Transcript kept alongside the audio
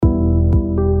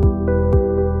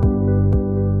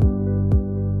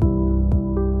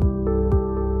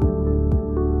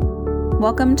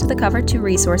Welcome to the Cover 2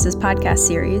 Resources podcast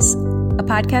series, a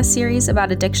podcast series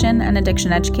about addiction and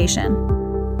addiction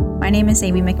education. My name is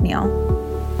Amy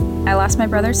McNeil. I lost my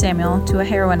brother Samuel to a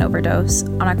heroin overdose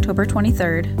on October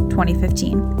 23rd,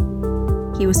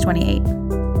 2015. He was 28.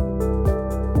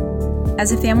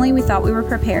 As a family, we thought we were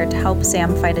prepared to help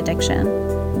Sam fight addiction.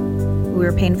 We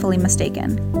were painfully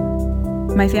mistaken.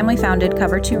 My family founded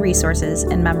Cover 2 Resources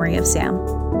in memory of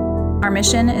Sam. Our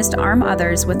mission is to arm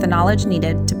others with the knowledge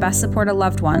needed to best support a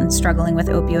loved one struggling with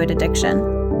opioid addiction.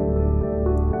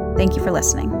 Thank you for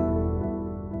listening.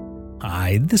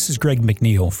 Hi, this is Greg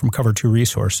McNeil from Cover 2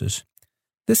 Resources.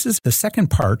 This is the second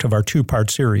part of our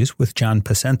two-part series with John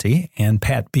Pacenti and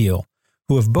Pat Beall,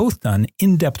 who have both done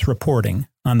in-depth reporting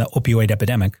on the opioid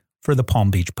epidemic for the Palm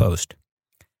Beach Post.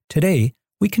 Today,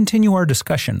 we continue our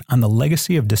discussion on the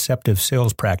legacy of deceptive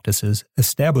sales practices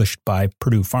established by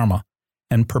Purdue Pharma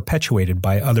and perpetuated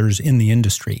by others in the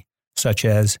industry, such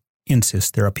as Insys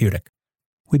Therapeutics.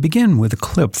 We begin with a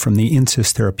clip from the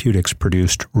Insys Therapeutics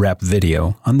produced rap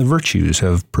video on the virtues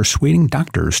of persuading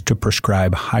doctors to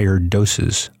prescribe higher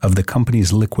doses of the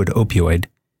company's liquid opioid,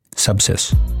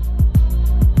 Subsys.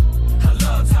 I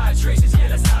love titrations, yeah,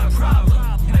 that's not a problem.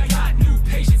 And I got new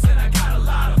patients and I got a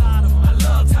lot of them. I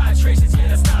love titrations, yeah,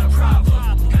 that's not a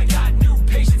problem. And I got new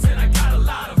patients and I got a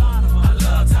lot of them. I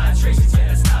love titrations, yeah,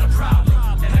 that's not a problem.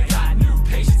 And I got new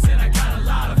patients and I got a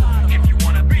lot of them. If you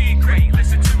want to be great,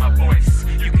 listen to my voice.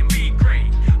 You can be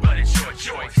great, but it's your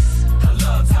choice. I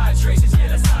love titrations, yeah,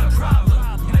 that's not a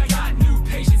problem. And I got new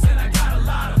patients and I got a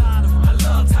lot of them. I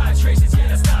love titrations, yeah,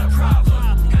 that's not a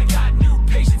problem. And I got new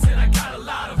patients and I got a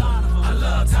lot of them. I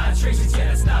love titrations, yeah,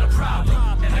 that's not a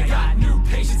problem. And I got new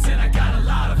patients and I got a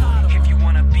lot of them. If you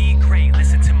want to be great,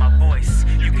 listen to my voice.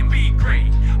 You can be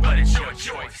great, but it's your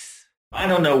choice. I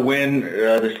don't know when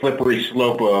the slippery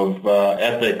slope of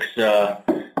ethics,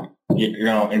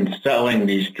 in selling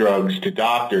these drugs to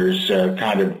doctors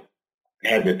kind of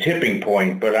had the tipping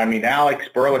point. But I mean,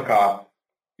 Alec Burlakoff,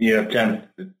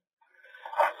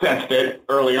 sensed it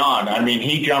early on. I mean,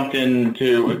 he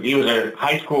was a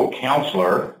high school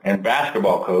counselor and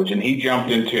basketball coach, and he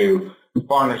jumped into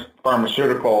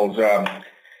pharmaceuticals,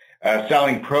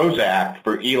 selling Prozac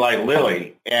for Eli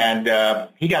Lilly, and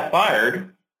he got fired.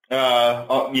 For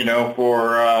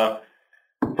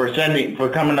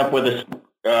coming up with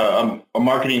a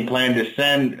marketing plan to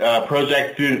send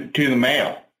Prozac to the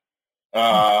mail.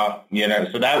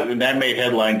 So that made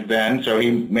headlines then. So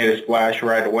he made a splash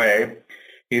right away.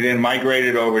 He then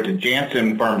migrated over to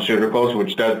Janssen Pharmaceuticals,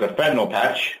 which does the fentanyl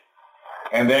patch,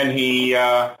 and then he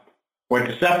went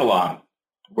to Cephalon,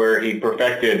 where he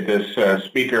perfected this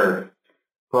speaker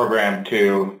program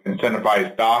to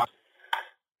incentivize docs.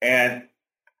 And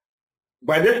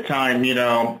by this time,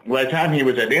 by the time he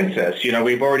was at Insys,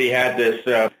 we've already had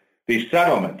these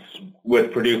settlements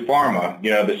with Purdue Pharma,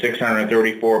 the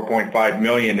 $634.5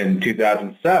 million in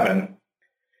 2007.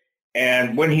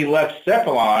 And when he left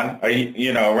Cephalon,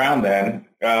 around then,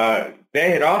 they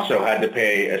had also had to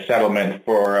pay a settlement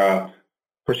for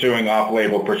pursuing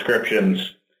off-label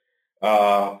prescriptions,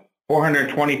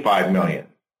 $425 million.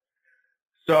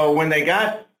 So when they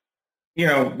got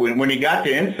when he got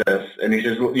to Insys and he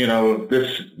says,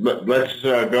 let's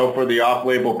go for the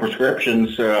off-label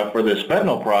prescriptions for this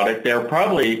fentanyl product, they're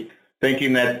probably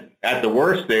thinking that at the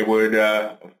worst they would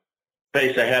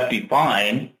face a hefty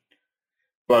fine.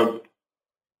 But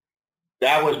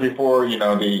that was before,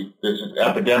 this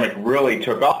epidemic really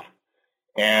took off,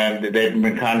 and they've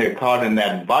been kind of caught in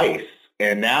that vice.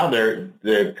 And now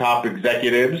the top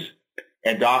executives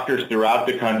and doctors throughout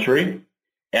the country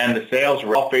and the sales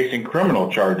were all facing criminal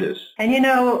charges. And,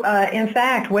 in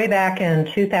fact, way back in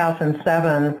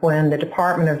 2007, when the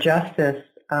Department of Justice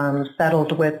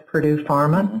settled with Purdue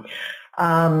Pharma,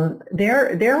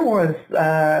 there was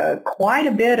quite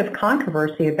a bit of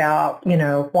controversy about,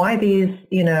 why these,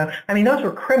 those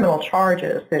were criminal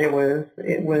charges that it was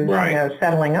right.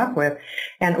 Settling up with,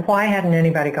 and why hadn't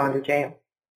anybody gone to jail?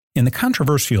 In the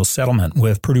controversial settlement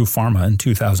with Purdue Pharma in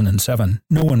 2007,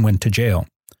 no one went to jail.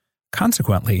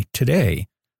 Consequently, today,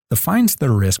 the fines that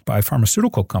are risked by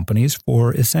pharmaceutical companies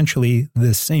for essentially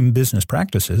the same business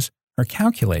practices are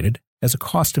calculated as a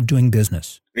cost of doing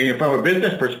business. From a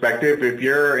business perspective, if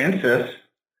you're Insys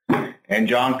and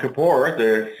John Kapoor,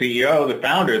 the CEO, the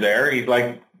founder there, he's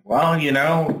like, well,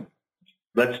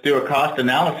 let's do a cost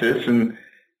analysis and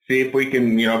see if we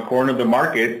can, corner the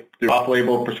market through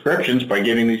off-label prescriptions by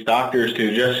getting these doctors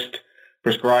to just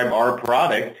prescribe our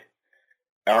product,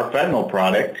 our fentanyl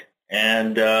product.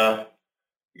 And the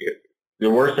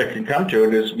worst that can come to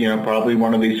it is, probably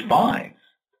one of these fines.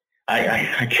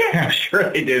 I'm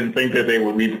sure they didn't think that they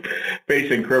would be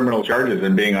facing criminal charges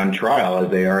and being on trial as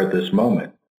they are at this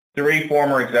moment. 3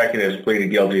 former executives pleaded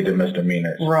guilty to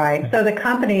misdemeanors. Right. So the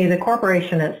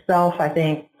corporation itself, I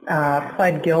think,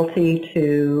 pled guilty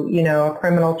to, a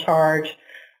criminal charge.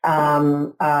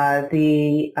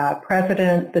 The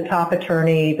president, the top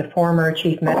attorney, the former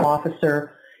chief medical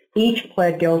officer, each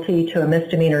pled guilty to a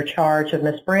misdemeanor charge of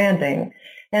misbranding.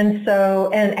 And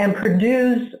so, and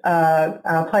Purdue's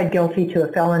pled guilty to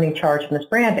a felony charge of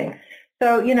misbranding.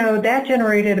 So, that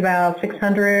generated about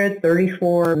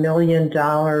 $634 million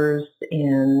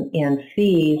in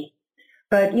fees.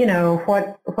 But,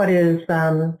 what is,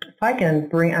 if I can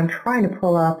I'm trying to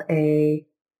pull up a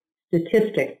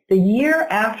statistic. The year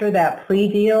after that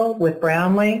plea deal with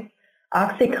Brownlee,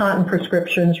 OxyContin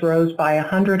prescriptions rose by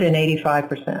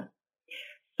 185%.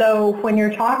 So when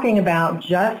you're talking about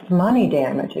just money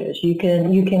damages, you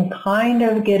can kind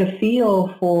of get a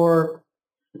feel for,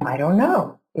 I don't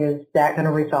know, is that going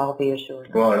to resolve the issue or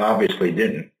not? Well, it obviously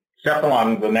didn't.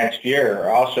 Cephalon the next year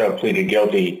also pleaded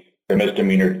guilty to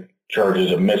misdemeanor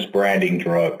charges of misbranding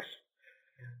drugs.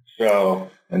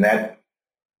 So, and that,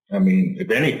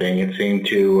 if anything, it seemed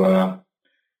to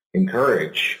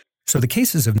encourage. So the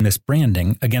cases of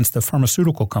misbranding against the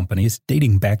pharmaceutical companies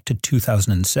dating back to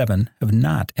 2007 have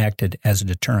not acted as a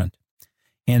deterrent.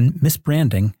 And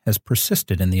misbranding has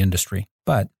persisted in the industry.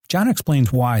 But John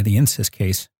explains why the Insys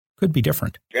case could be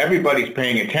different. Everybody's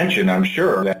paying attention, I'm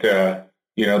sure, that, that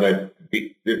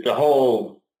the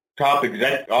whole all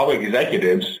the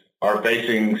executives are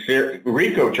facing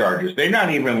RICO charges. They're not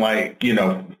even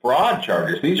fraud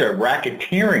charges. These are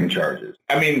racketeering charges.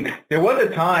 There was a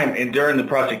time during the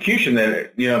prosecution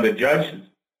that, the judge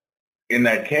in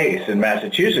that case in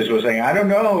Massachusetts was saying, I don't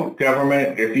know,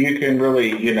 government, if you can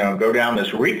really, go down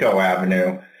this RICO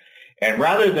avenue. And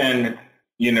rather than,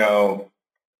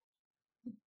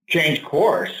 change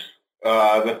course,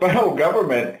 the federal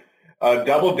government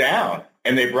doubled down.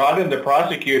 And they brought in the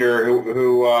prosecutor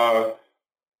who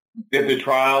did the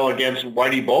trial against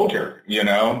Whitey Bulger.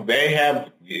 They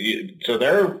have, so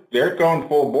they're going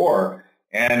full bore.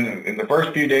 And in the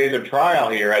first few days of trial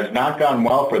here has not gone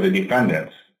well for the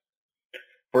defendants.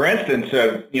 For instance,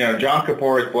 John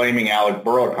Kapoor is blaming Alec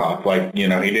Burlakoff,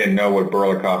 he didn't know what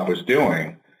Burlakoff was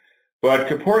doing. But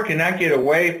Kapoor cannot get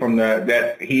away from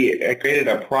that he created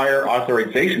a prior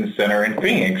authorization center in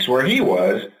Phoenix where he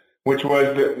was, which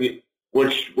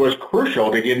was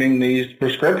crucial to getting these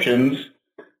prescriptions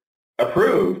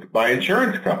approved by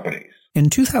insurance companies. In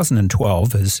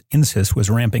 2012, as Insys was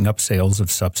ramping up sales of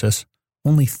Subsys,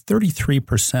 only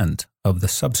 33% of the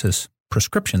Subsys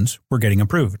prescriptions were getting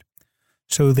approved.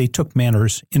 So they took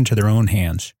matters into their own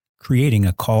hands, creating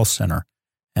a call center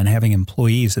and having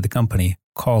employees of the company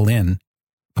call in,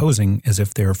 posing as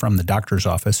if they're from the doctor's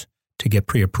office to get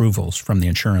pre-approvals from the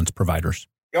insurance providers.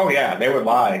 Oh, yeah, they would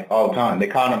lie all the time. They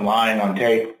caught him lying on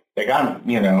tape. They got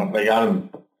him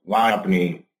lying up, and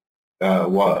he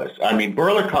was.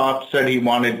 Burlakoff said he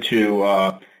wanted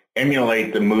to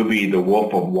emulate the movie The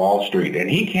Wolf of Wall Street, and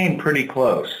he came pretty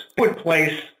close. He would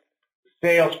place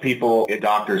salespeople at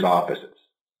doctors' offices.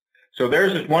 So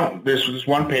there's this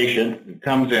one patient who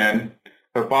comes in.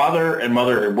 Her father and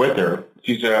mother are with her.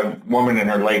 She's a woman in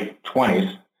her late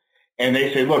 20s. And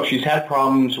they say, look, she's had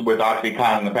problems with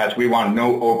OxyContin in the past. We want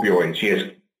no opioids. She has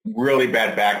really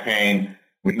bad back pain,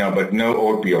 but no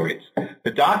opioids.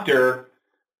 The doctor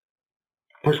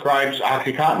prescribes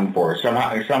OxyContin for her.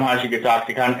 Somehow she gets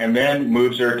OxyContin and then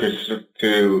moves her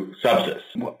to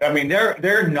Subsys.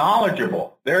 They're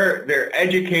knowledgeable. They're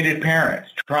educated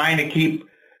parents trying to keep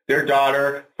their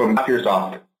daughter from doctor's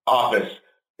office.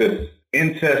 This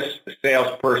Insys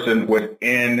salesperson was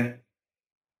in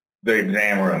the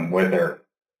exam room with her.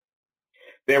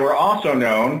 They were also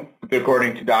known,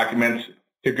 according to documents,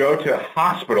 to go to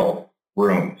hospital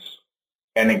rooms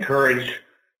and encourage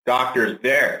doctors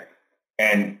there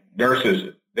and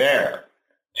nurses there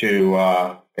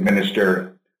to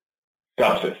administer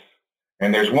Subsys.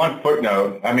 And there's one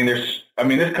footnote.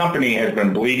 This company has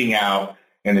been bleeding out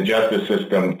in the justice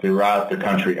system throughout the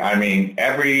country.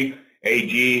 Every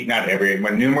AG, not every,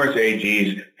 but numerous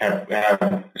AGs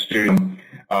have sued them.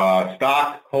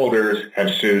 Stockholders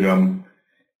have sued them,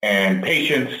 and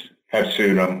patients have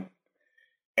sued them.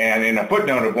 And in a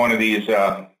footnote of one of these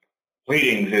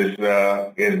pleadings is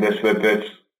this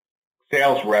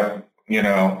sales rep,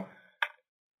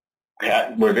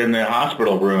 was in the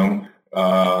hospital room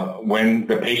when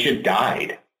the patient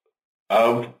died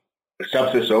of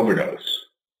Subsys overdose.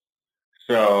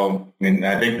 So,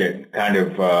 I think that kind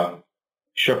of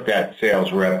shook that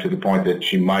sales rep to the point that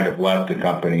she might have left the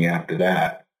company after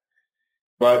that.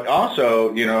 But also,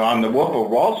 on the Wolf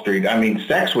of Wall Street, I mean,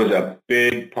 sex was a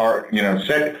big part,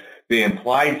 the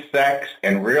implied sex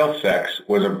and real sex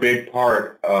was a big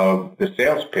part of the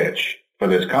sales pitch for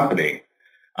this company.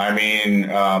 I mean,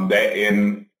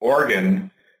 in Oregon,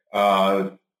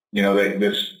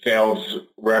 this sales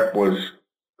rep was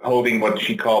holding what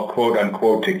she called quote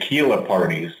unquote tequila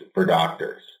parties for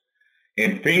doctors.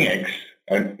 In Phoenix,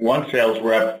 one sales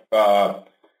rep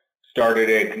started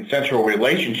a consensual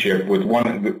relationship with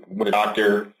a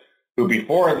doctor who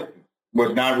before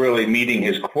was not really meeting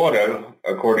his quota,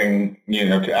 according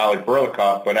to Alec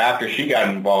Burlakoff, but after she got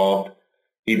involved,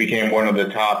 he became one of the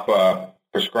top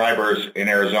prescribers in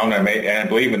Arizona and I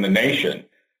believe in the nation.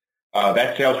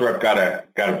 That sales rep got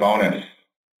a bonus.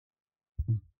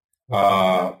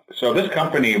 So this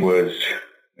company was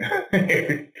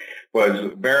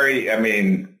very. I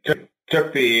mean,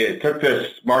 took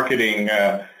this marketing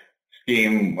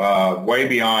scheme way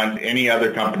beyond any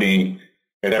other company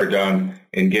had ever done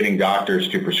in getting doctors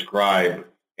to prescribe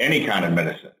any kind of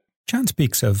medicine. John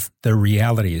speaks of the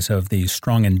realities of these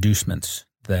strong inducements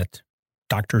that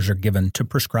doctors are given to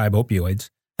prescribe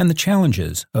opioids and the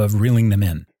challenges of reeling them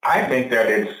in. I think that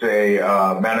it's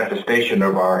a manifestation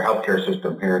of our healthcare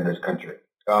system here in this country.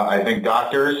 I think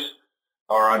doctors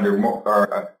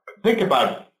are think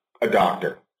about a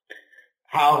doctor,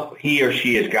 how he or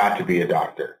she has got to be a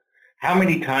doctor. How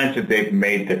many times have they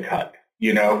made the cut?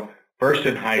 First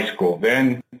in high school,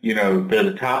 then, they're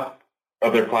the top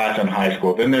of their class in high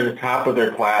school, then they're the top of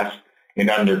their class in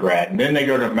undergrad, and then they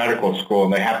go to medical school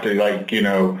and they have to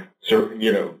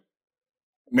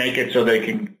make it so they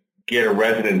can get a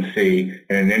residency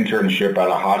and an internship at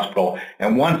a hospital.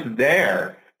 And once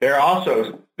there,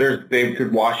 they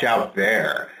could wash out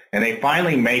there, and they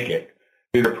finally make it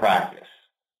to their practice.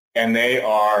 And they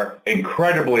are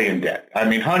incredibly in debt. I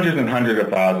mean, hundreds and hundreds of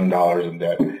 $1,000s in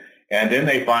debt. And then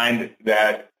they find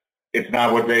that it's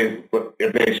not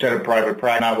if they set a private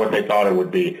practice, not what they thought it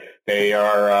would be. They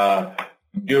are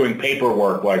doing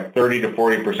paperwork like 30 to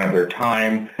 40% of their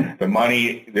time. The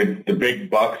money, the big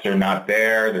bucks are not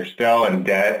there. They're still in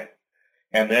debt.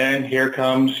 And then here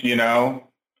comes,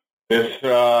 this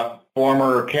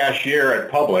former cashier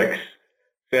at Publix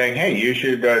saying, hey, you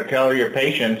should tell your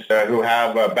patients who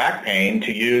have back pain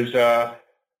to use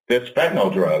this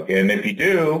fentanyl drug. And if you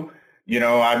do,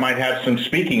 I might have some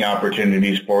speaking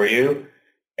opportunities for you.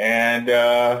 And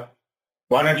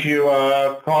why don't you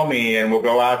call me and we'll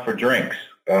go out for drinks,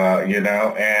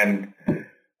 And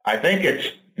I think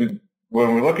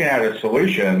when we're looking at a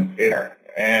solution,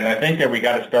 and I think that we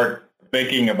got to start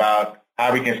thinking about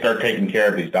how we can start taking care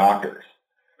of these doctors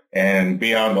and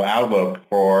be on the outlook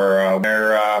for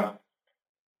their,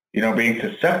 being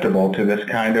susceptible to this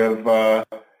kind of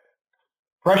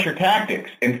pressure tactics.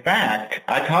 In fact,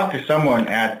 I talked to someone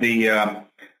at the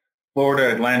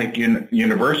Florida Atlantic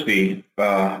University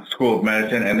School of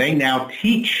Medicine, and they now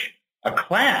teach a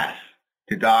class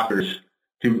to doctors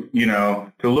to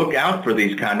look out for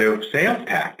these kind of sales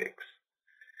tactics.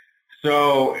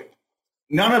 So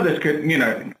none of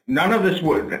this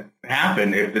would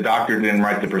happen if the doctor didn't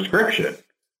write the prescription.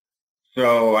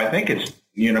 So I think it's,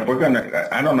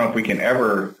 I don't know if we can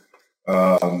ever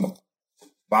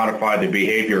modify the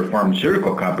behavior of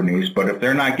pharmaceutical companies, but if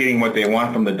they're not getting what they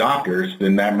want from the doctors,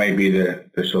 then that may be the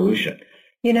solution.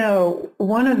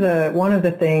 One of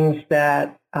the things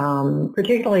that,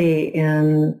 particularly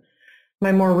in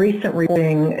my more recent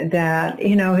reading, that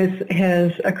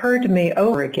has occurred to me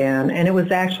over again, and it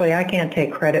was actually, I can't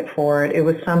take credit for it. It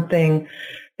was something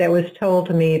that was told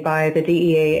to me by the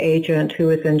DEA agent who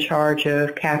was in charge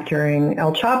of capturing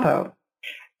El Chapo,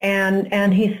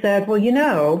 and he said,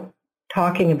 well,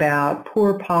 talking about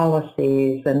poor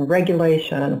policies and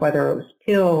regulation, whether it was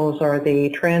pills or the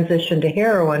transition to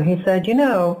heroin, he said,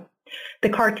 the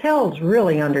cartels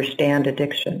really understand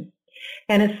addiction.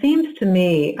 And it seems to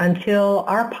me until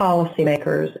our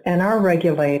policymakers and our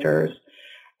regulators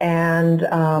and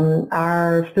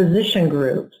our physician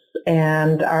groups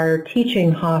and our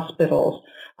teaching hospitals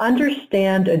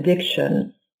understand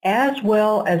addiction as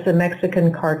well as the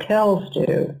Mexican cartels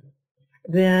do,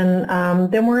 then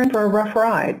we're in for a rough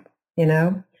ride.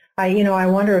 I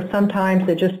wonder if sometimes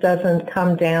it just doesn't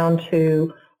come down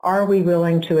to, are we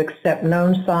willing to accept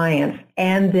known science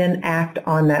and then act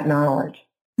on that knowledge?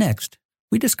 Next,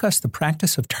 we discuss the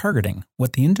practice of targeting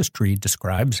what the industry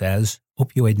describes as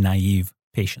opioid-naive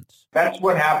patients. That's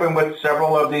what happened with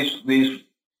several of these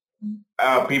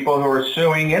people who are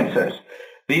suing Insys.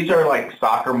 These are like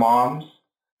soccer moms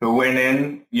who went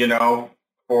in,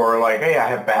 for like, hey, I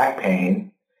have back pain,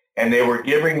 and they were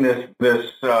giving this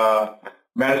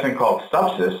medicine called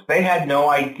Subsys, they had no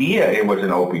idea it was an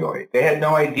opioid. They had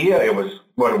no idea it was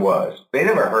what it was. They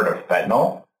never heard of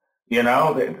fentanyl.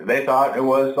 They thought it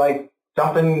was like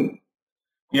something,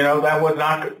 that was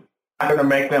not going to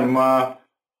make them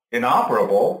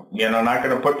inoperable, not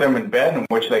going to put them in bed in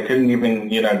which they couldn't even,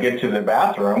 get to the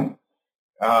bathroom.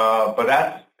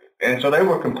 And so they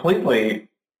were completely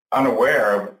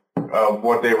unaware of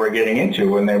what they were getting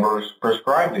into when they were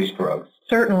prescribed these drugs.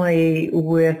 Certainly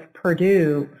with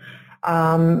Purdue,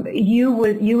 you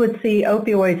would see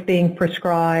opioids being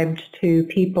prescribed to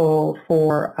people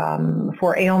for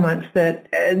ailments that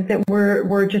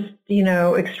were just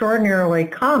extraordinarily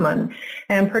common,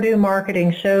 and Purdue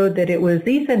marketing showed that it was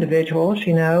these individuals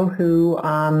who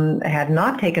had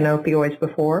not taken opioids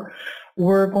before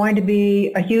were going to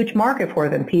be a huge market for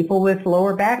them. People with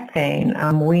lower back pain.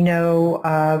 We know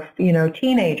of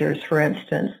teenagers, for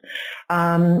instance,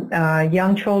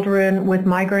 young children with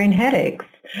migraine headaches.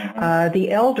 The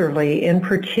elderly in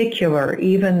particular,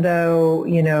 even though,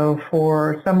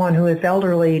 for someone who is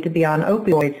elderly to be on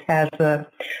opioids has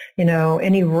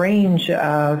any range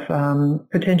of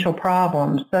potential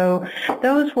problems. So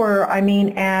those were,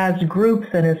 as groups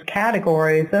and as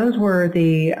categories, those were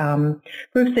the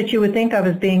groups that you would think of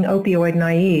as being opioid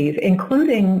naive,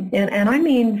 including, and I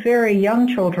mean very young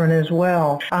children as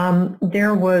well.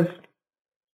 There was,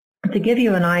 to give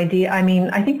you an idea,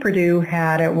 I think Purdue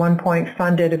had at one point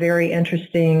funded a very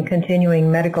interesting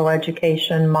continuing medical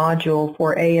education module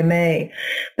for AMA.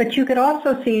 But you could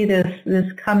also see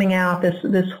this coming out,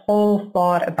 this whole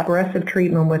thought of aggressive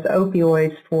treatment with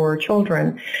opioids for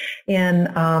children. And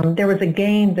there was a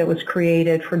game that was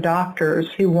created for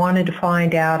doctors who wanted to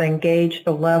find out and gauge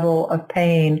the level of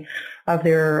pain of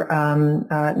their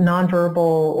nonverbal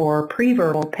or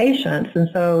preverbal patients, and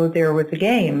so there was a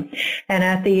game. And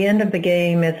at the end of the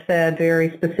game, it said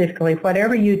very specifically,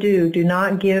 whatever you do, do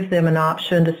not give them an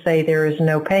option to say there is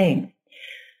no pain.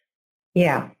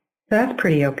 Yeah, so that's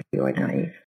pretty opioid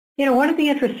naive. One of the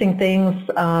interesting things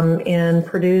in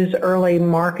Purdue's early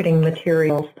marketing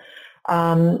materials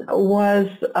was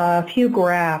a few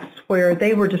graphs where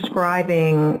they were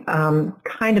describing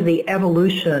kind of the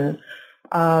evolution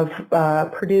of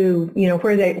Purdue,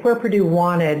 where Purdue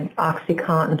wanted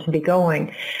OxyContin to be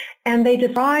going. And they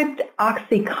described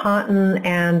OxyContin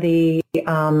and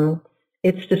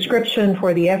its description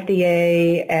for the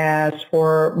FDA as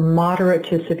for moderate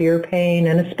to severe pain,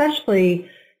 and especially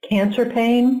cancer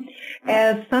pain,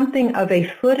 as something of a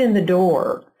foot in the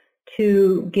door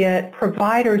to get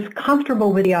providers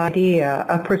comfortable with the idea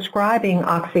of prescribing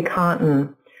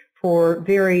OxyContin for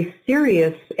very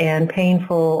serious and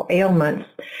painful ailments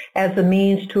as a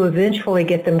means to eventually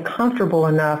get them comfortable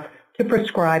enough to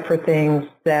prescribe for things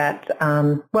that,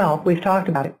 we've talked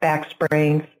about it, back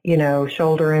sprains,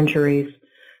 shoulder injuries,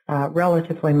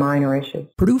 relatively minor issues.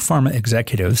 Purdue Pharma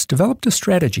executives developed a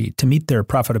strategy to meet their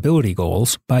profitability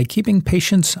goals by keeping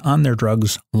patients on their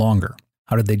drugs longer.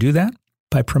 How did they do that?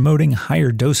 By promoting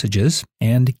higher dosages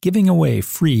and giving away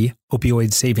free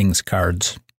opioid savings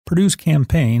cards. Purdue's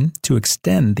campaign to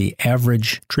extend the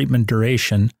average treatment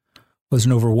duration was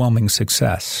an overwhelming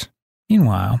success.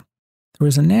 Meanwhile, there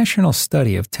was a national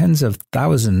study of tens of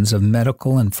thousands of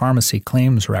medical and pharmacy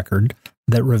claims record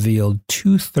that revealed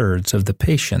 2/3 of the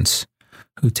patients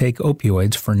who take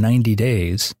opioids for 90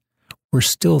 days were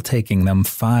still taking them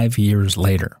 5 years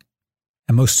later.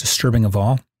 And most disturbing of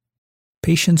all,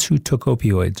 patients who took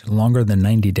opioids longer than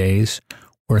 90 days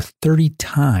were 30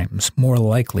 times more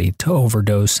likely to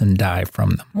overdose and die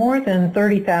from them. More than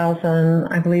 30,000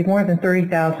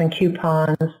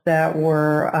 coupons that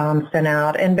were sent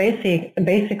out. And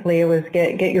basically it was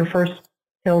get your first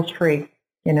pills free,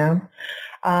 when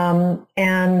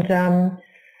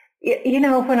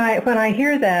I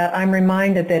hear that, I'm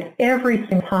reminded that every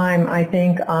single time I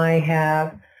think I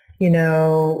have,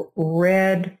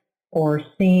 read or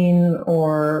seen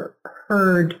or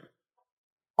heard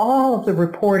all of the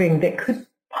reporting that could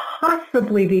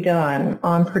possibly be done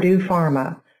on Purdue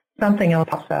Pharma, something else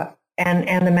pops up.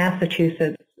 And the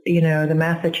Massachusetts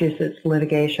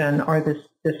litigation, or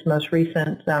this most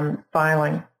recent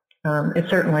filing, is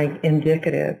certainly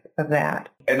indicative of that.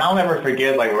 And I'll never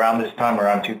forget, around this time,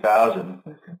 around 2000,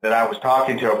 that I was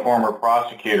talking to a former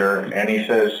prosecutor, and he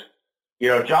says,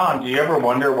 John, do you ever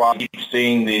wonder why you keep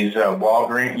seeing these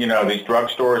Walgreens, these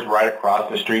drugstores right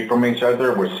across the street from each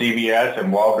other, where CVS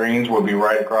and Walgreens would be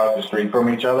right across the street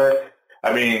from each other?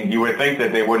 You would think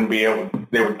that they would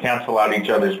cancel out each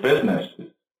other's business.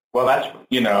 Well, that's,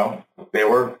 he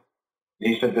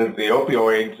said that the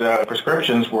opioids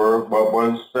prescriptions were what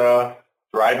was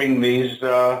driving these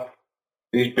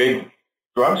big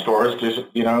drugstores to,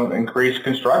 increase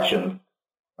construction.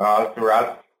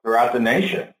 throughout the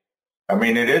nation. I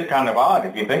mean, it is kind of odd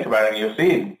if you think about it. And you'll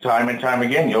see time and time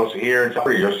again. You'll see a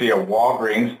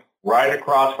Walgreens right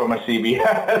across from a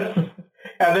CVS,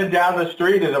 and then down the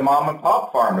street is a mom and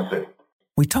pop pharmacy.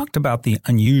 We talked about the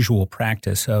unusual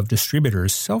practice of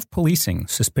distributors self-policing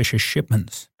suspicious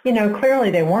shipments.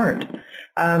 Clearly they weren't.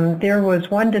 There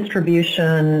was one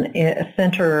distribution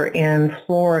center in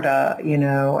Florida,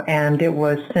 and it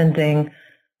was sending,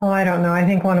 I don't know, I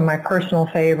think one of my personal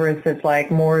favorites is like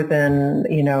more than,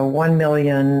 1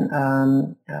 million,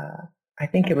 I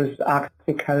think it was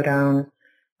oxycodone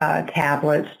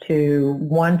tablets to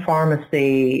one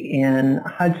pharmacy in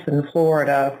Hudson,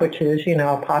 Florida, which is,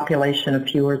 a population of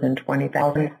fewer than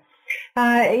 20,000.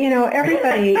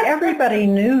 Everybody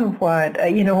knew what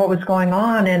was going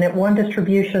on. And at one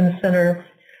distribution center,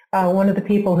 one of the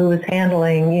people who was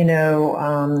handling,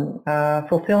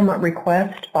 fulfillment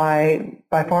requests by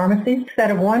pharmacies said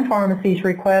of one pharmacy's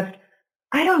request,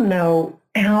 I don't know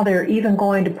how they're even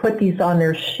going to put these on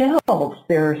their shelves.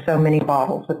 There are so many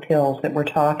bottles of pills that we're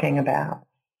talking about.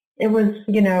 It was,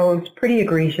 it was pretty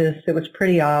egregious. It was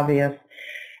pretty obvious.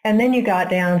 And then you got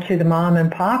down to the mom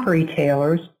and pop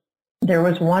retailers. There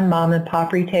was one mom and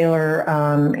pop retailer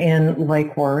in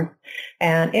Lake Worth,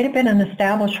 and it had been an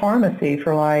established pharmacy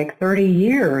for like 30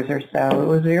 years or so. It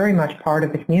was very much part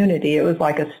of the community. It was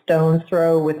like a stone's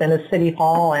throw within a city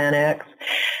hall annex.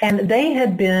 And they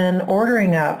had been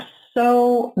ordering up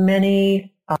so much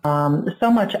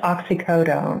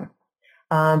oxycodone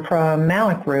from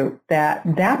Alec Group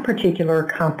that particular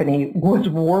company was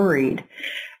worried.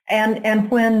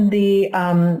 And when the,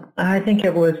 I think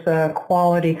it was a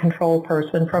quality control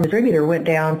person from the distributor went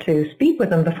down to speak with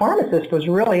them, the pharmacist was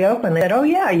really open. They said, oh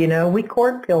yeah, we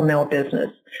court pill mill business.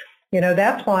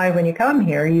 That's why when you come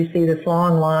here, you see this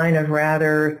long line of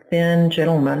rather thin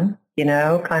gentlemen,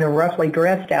 kind of roughly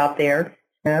dressed out there,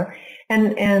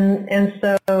 And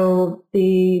so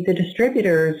the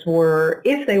distributors were,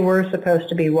 if they were supposed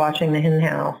to be watching the hen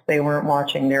house, they weren't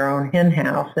watching their own hen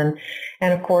house. And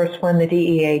of course, when the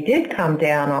DEA did come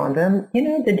down on them,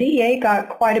 the DEA got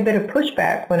quite a bit of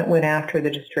pushback when it went after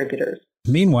the distributors.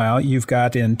 Meanwhile, you've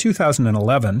got in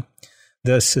 2011,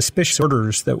 the suspicious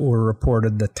orders that were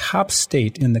reported, the top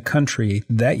state in the country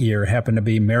that year happened to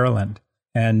be Maryland.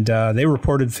 And they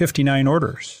reported 59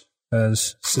 orders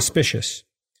as suspicious.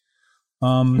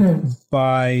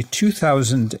 By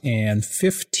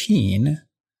 2015,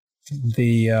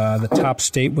 the top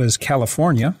state was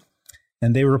California,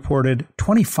 and they reported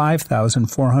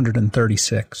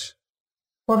 25,436.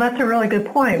 Well, that's a really good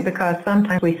point, because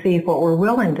sometimes we see what we're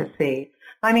willing to see.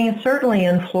 I mean, certainly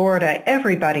in Florida,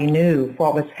 everybody knew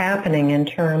what was happening in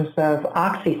terms of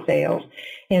oxy sales.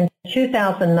 In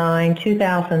 2009,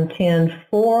 2010,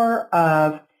 4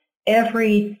 of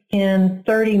every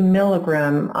 30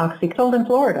 milligram oxy sold in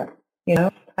Florida,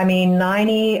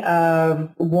 90 of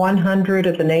 100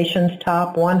 of the nation's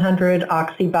top 100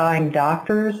 oxy buying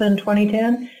doctors in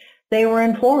 2010, they were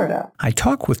in Florida. I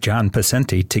talked with John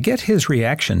Pacenti to get his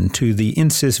reaction to the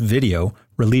Insys video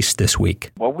released this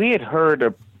week. Well, we had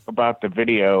heard about the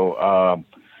video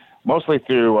mostly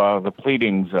through the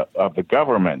pleadings of the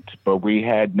government, but we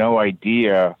had no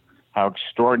idea how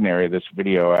extraordinary this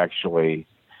video actually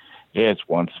is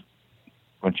once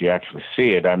you actually see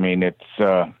it. I mean, it's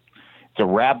a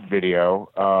rap video.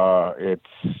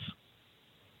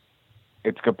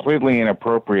 It's completely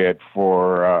inappropriate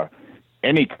for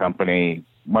any company,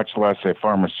 much less a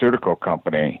pharmaceutical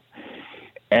company.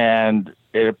 And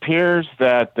it appears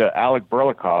that Alec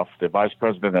Burlakoff, the vice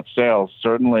president of sales,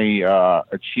 certainly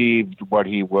achieved what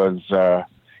he was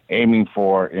aiming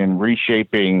for in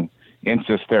reshaping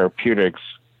Insys Therapeutics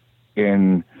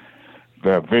in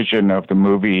the vision of the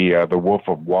movie The Wolf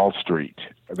of Wall Street.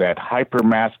 That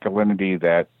hyper-masculinity,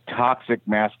 that toxic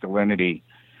masculinity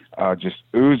just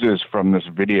oozes from this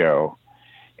video.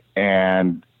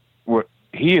 And what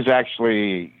he is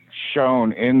actually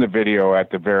shown in the video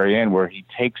at the very end, where he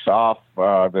takes off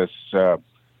the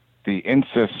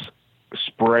Insys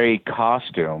spray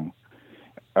costume.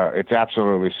 It's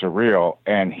absolutely surreal.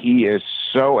 And he is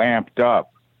so amped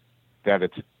up that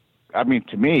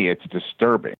to me, it's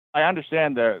disturbing. I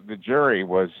understand the jury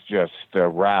was just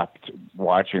rapt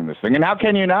watching this thing. And how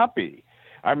can you not be?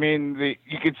 I mean,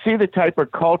 you could see the type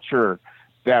of culture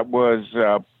that was,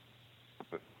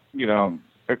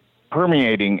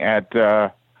 permeating at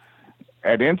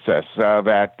Insys,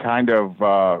 that kind of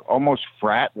almost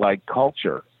frat-like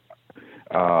culture.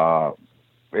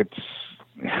 It's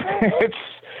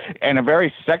and a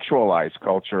very sexualized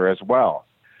culture as well.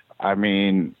 I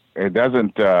mean, it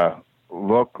doesn't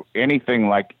look anything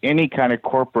like any kind of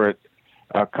corporate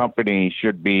company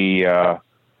should be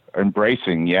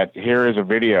embracing. Yet here is a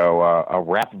video, a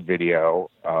rap video,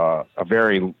 a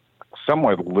very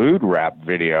somewhat lewd rap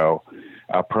video,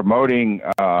 promoting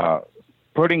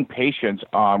putting patients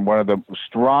on one of the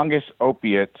strongest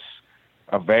opiates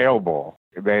available.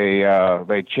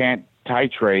 They chant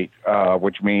titrate,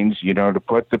 which means, to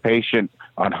put the patient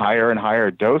on higher and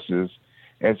higher doses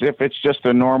as if it's just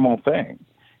a normal thing.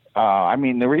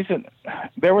 The reason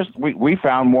we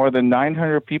found more than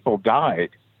 900 people died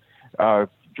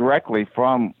directly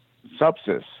from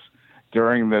Subsys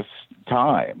during this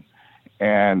time.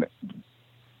 And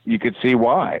you could see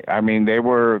why. They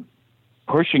were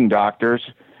pushing doctors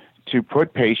to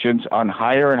put patients on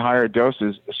higher and higher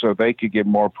doses so they could get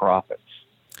more profits.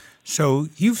 So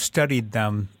you've studied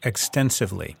them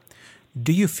extensively.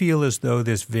 Do you feel as though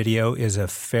this video is a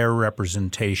fair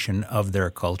representation of their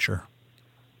culture?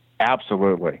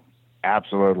 Absolutely.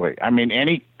 Absolutely.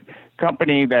 Any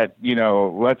company that,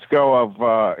 lets go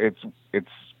of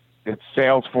its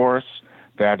sales force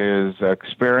that is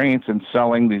experienced in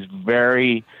selling these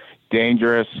very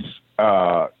dangerous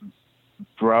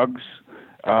drugs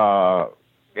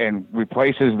and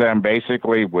replaces them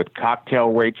basically with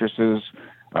cocktail waitresses,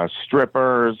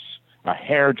 strippers,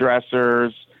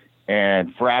 hairdressers,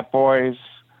 and frat boys.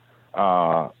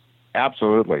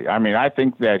 Absolutely. I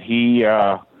think that he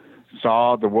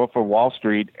saw The Wolf of Wall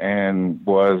Street and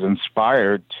was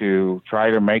inspired to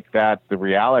try to make that the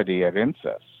reality at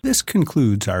Insys. This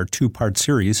concludes our two-part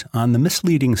series on the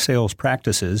misleading sales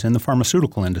practices in the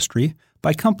pharmaceutical industry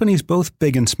by companies both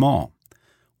big and small.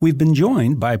 We've been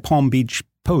joined by Palm Beach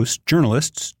Post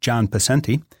journalists John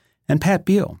Pacenti and Pat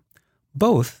Beall.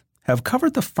 Both have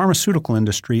covered the pharmaceutical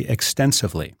industry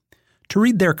extensively. To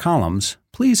read their columns,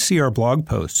 please see our blog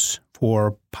posts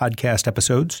for podcast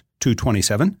episodes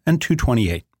 227 and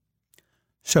 228.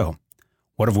 So,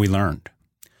 what have we learned?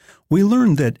 We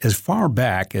learned that as far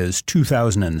back as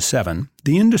 2007,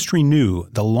 the industry knew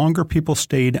the longer people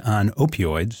stayed on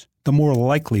opioids, the more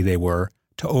likely they were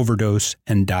to overdose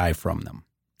and die from them.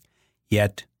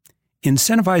 Yet,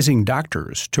 incentivizing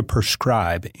doctors to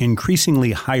prescribe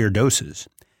increasingly higher doses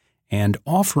and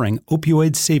offering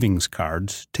opioid savings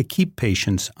cards to keep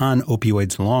patients on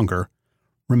opioids longer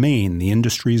remain the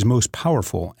industry's most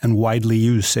powerful and widely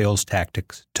used sales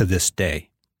tactics to this day.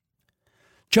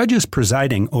 Judges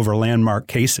presiding over landmark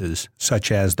cases,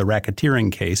 such as the racketeering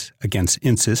case against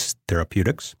Insys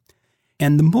Therapeutics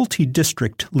and the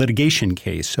multi-district litigation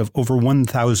case of over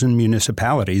 1,000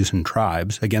 municipalities and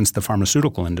tribes against the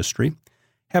pharmaceutical industry,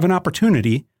 have an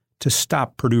opportunity to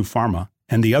stop Purdue Pharma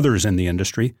and the others in the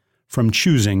industry from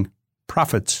choosing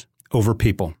profits over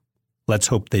people. Let's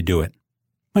hope they do it.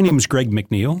 My name is Greg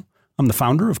McNeil. I'm the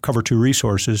founder of Cover 2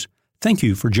 Resources. Thank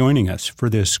you for joining us for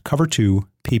this Cover 2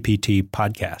 PPT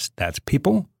podcast. That's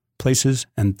people, places,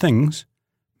 and things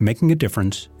making a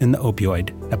difference in the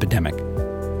opioid epidemic.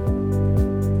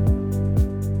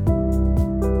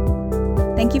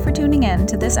 Thank you for tuning in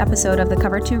to this episode of the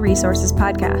Cover 2 Resources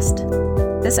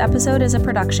podcast. This episode is a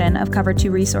production of Cover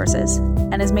 2 Resources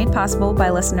and is made possible by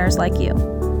listeners like you.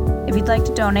 If you'd like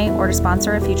to donate or to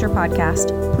sponsor a future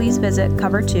podcast, please visit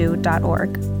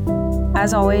cover2.org.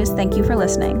 As always, thank you for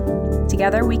listening.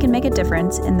 Together, we can make a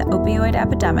difference in the opioid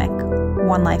epidemic,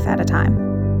 one life at a time.